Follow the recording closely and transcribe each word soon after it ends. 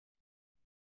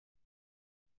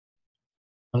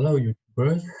Hello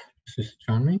YouTubers, this is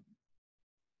Johnny.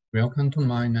 Welcome to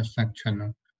my NetSec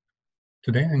channel.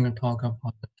 Today I'm going to talk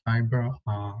about the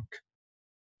CyberArk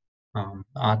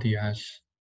RDS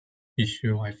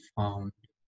issue I found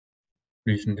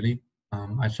recently.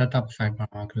 I set up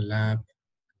CyberArk lab,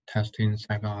 testing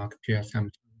CyberArk TSM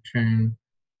solution,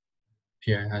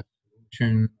 PIS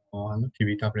solution, or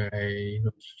PBWA,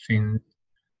 those things.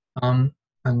 And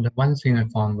the one thing I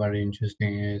found very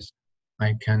interesting is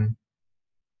I can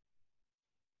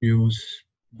use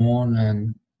more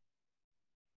than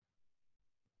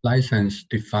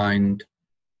license-defined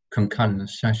concurrent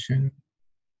session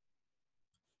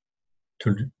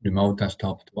to remote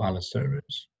desktop to other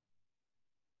servers.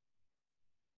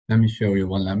 Let me show you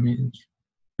what that means.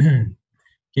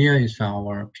 Here is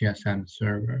our TSM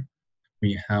server.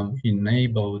 We have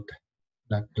enabled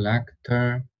the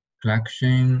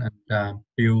collection and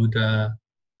build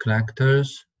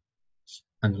collectors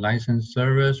and license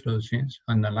servers, those things.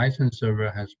 And the license server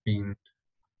has been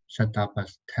set up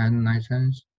as 10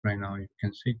 license. Right now you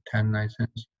can see 10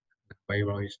 license. The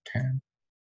waiver is 10.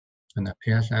 And the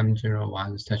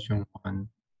PSM01 session 1,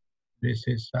 this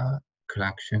is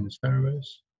collection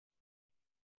servers.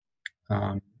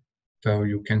 So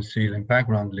you can see the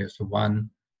background list, one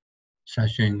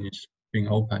session is being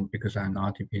opened because I'm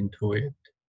not into it.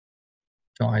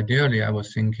 So ideally, I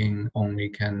was thinking only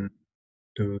can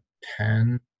do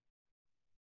 10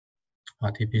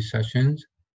 RTP sessions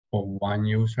for one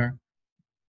user.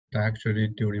 But actually,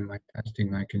 during my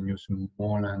testing, I can use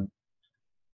more than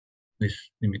this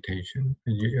limitation.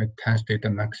 I tested the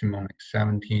maximum like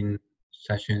 17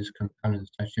 sessions, concurrent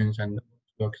sessions, and it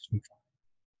works fine.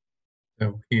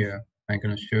 So here, I'm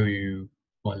going to show you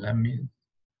what that means.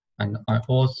 And I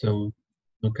also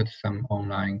look at some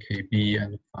online KB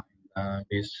and find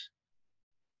this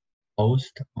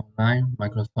post online,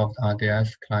 Microsoft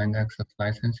RDS Client Access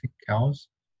Licensing CALS.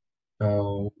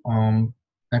 So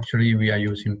actually we are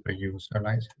using per user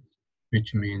license,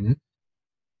 which means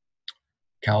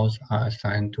CALS are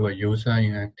assigned to a user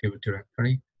in Active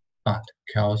Directory, but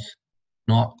CALS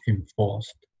not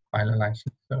enforced by the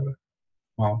license server.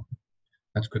 Wow,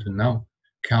 that's good to know.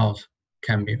 CALS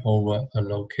can be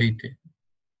over-allocated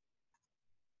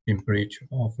in breach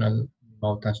of the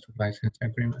remote desktop license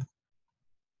agreement.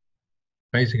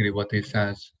 Basically, what this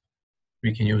says,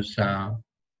 we can use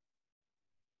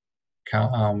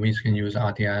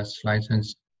RDS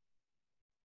license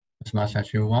as much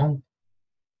as you want,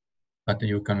 but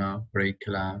you're gonna break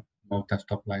the remote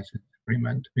desktop license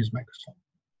agreement with Microsoft.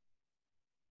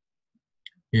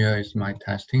 Here is my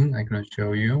testing. I'm gonna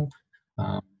show you.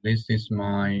 This is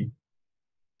my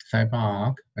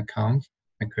CyberArk account.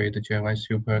 I create a JY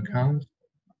Super account,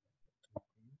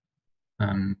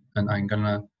 and I'm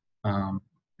gonna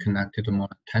connect it to more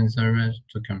than 10 servers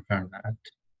to confirm that.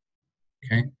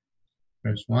 Okay,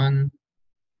 first one,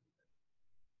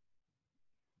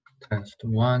 test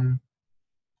one.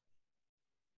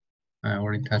 I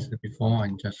already tested before.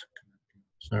 I'm just connecting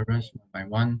servers one by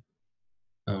one.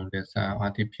 So there's an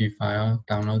RTP file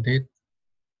downloaded.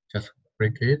 Just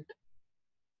click it.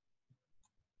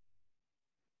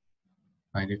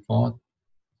 By default,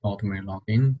 automatic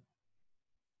login.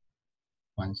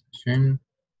 One session.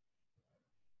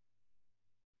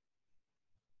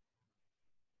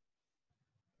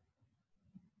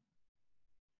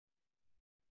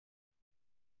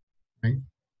 Right.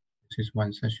 This is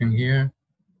one session here.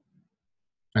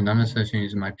 Another session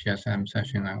is my PSM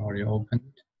session I already opened.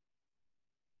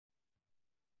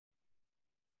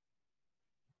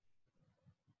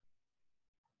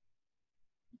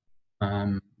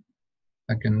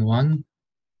 Second one.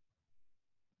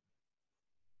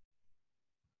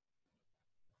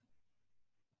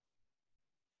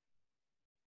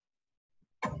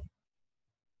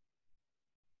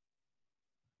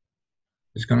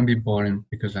 It's gonna be boring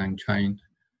because I'm trying to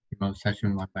remote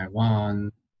session one by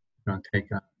one. It's gonna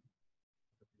take a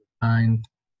time.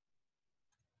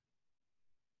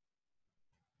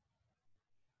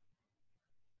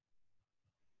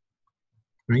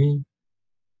 Three.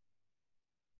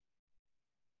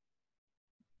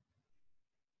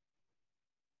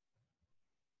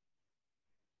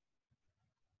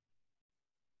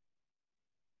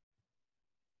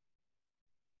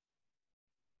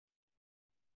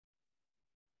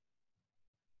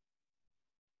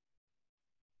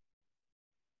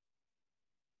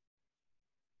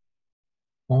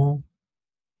 Four.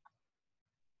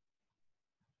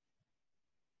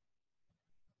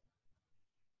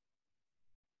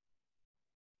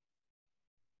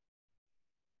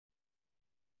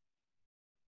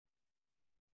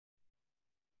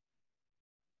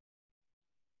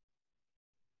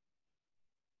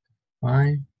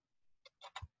 5.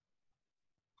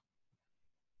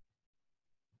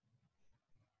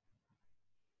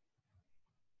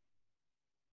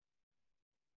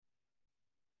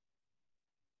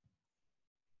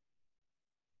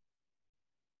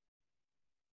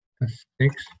 That's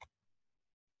 6.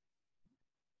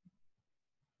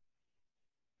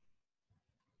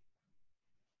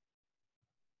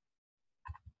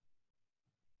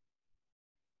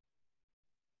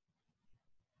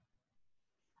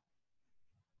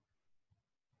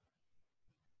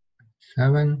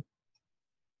 Seven.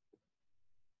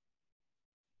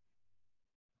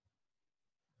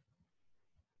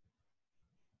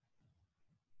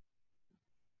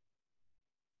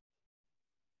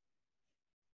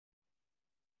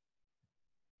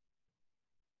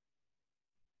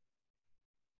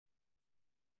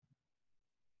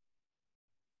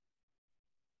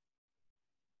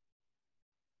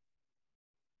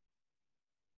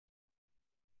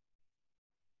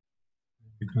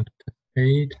 We go to test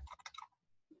 8.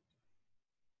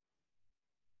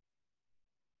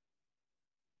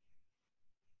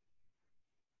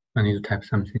 I need to type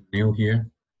something new here.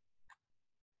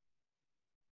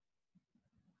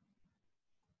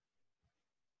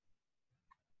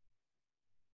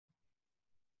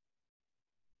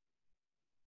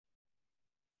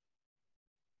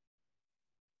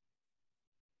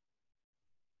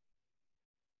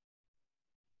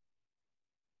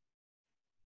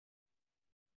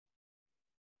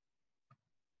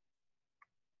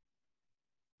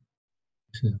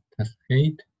 This is test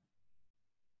 8.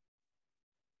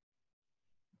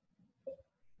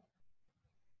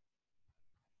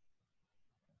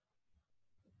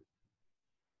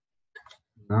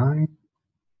 Nine.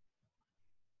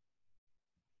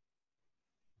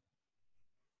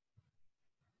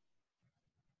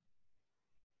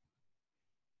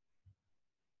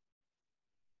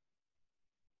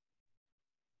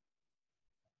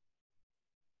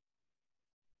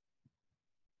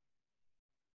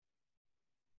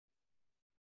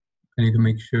 I need to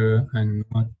make sure I'm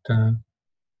not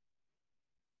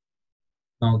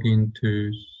log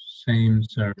into same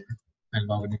server I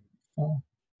logged in before.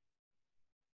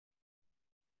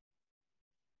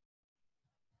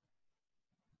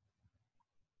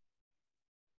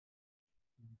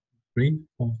 3,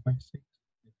 4, 5, 6.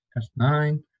 Test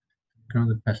 9. Go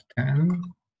to test 10.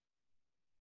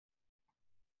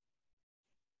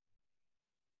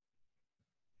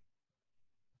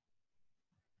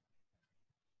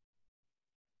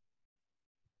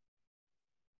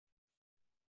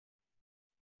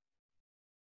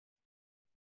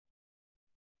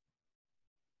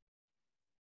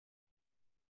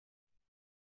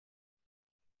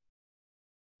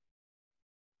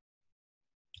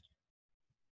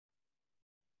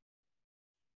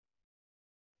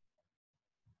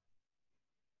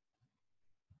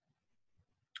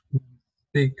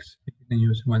 Six. You can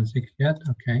use 1.6 yet.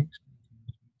 Okay.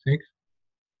 6.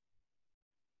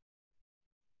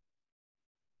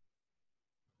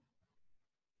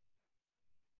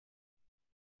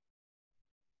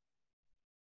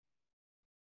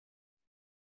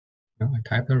 No, I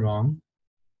typed it wrong.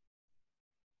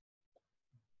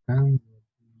 And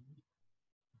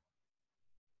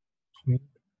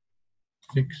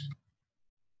 6.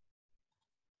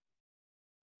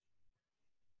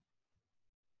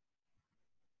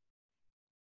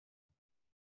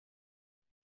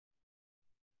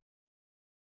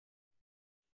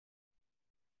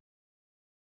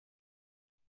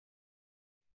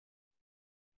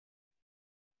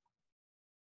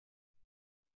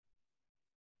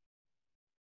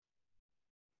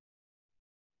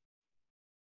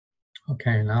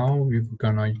 Okay, now we're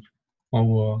gonna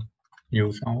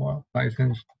overuse our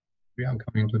license. We are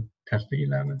coming to test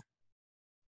 11.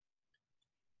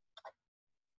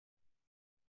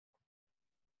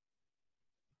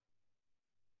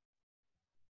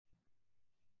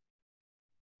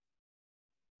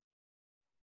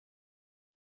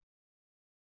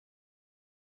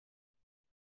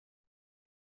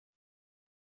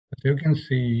 As you can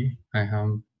see, I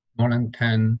have more than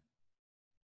 10.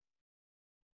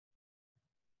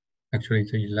 Actually,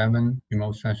 it's 11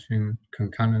 remote session,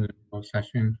 concurrent remote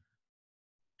session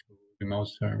to remote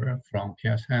server from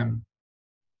TSM,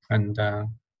 and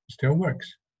still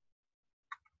works.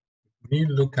 We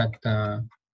look at our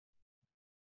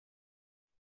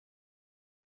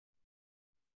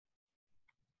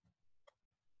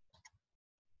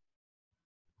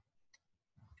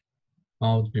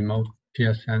remote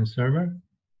TSM server.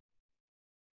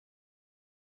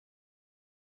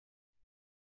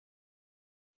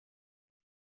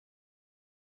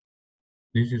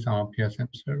 This is our TSM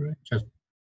server. Just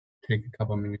take a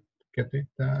couple minutes get it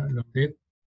loaded.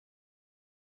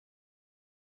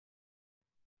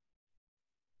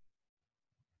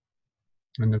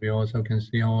 And we also can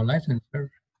see our license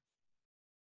server.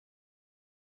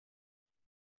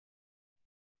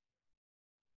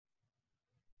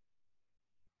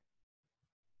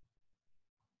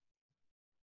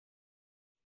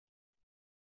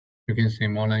 You can see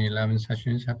more than 11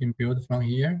 sessions have been built from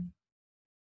here.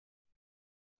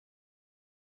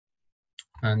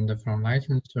 And from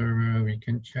license server, we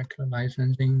can check the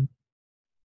licensing.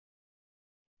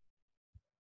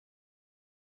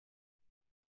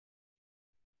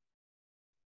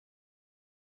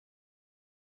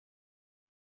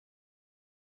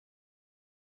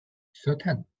 So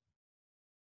 10,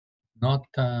 not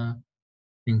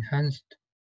enhanced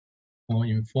or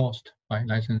enforced by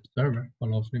license server for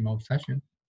those remote sessions.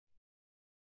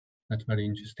 That's very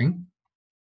interesting.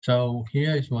 So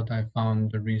here is what I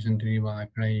found recently while I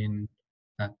playing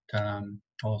at our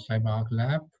CyberArk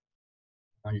lab.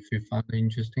 If you found it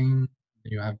interesting,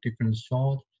 you have different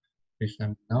thoughts, please let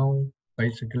me know.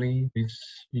 Basically, this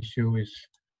issue is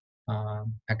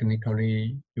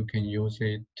technically you can use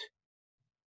it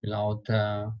without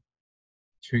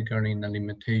triggering the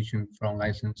limitation from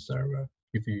license server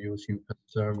if you're using per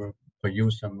server per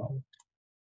user mode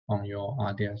on your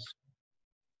RDS.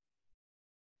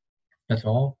 That's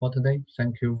all for today.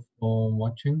 Thank you for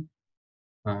watching.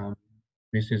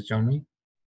 This is Johnny.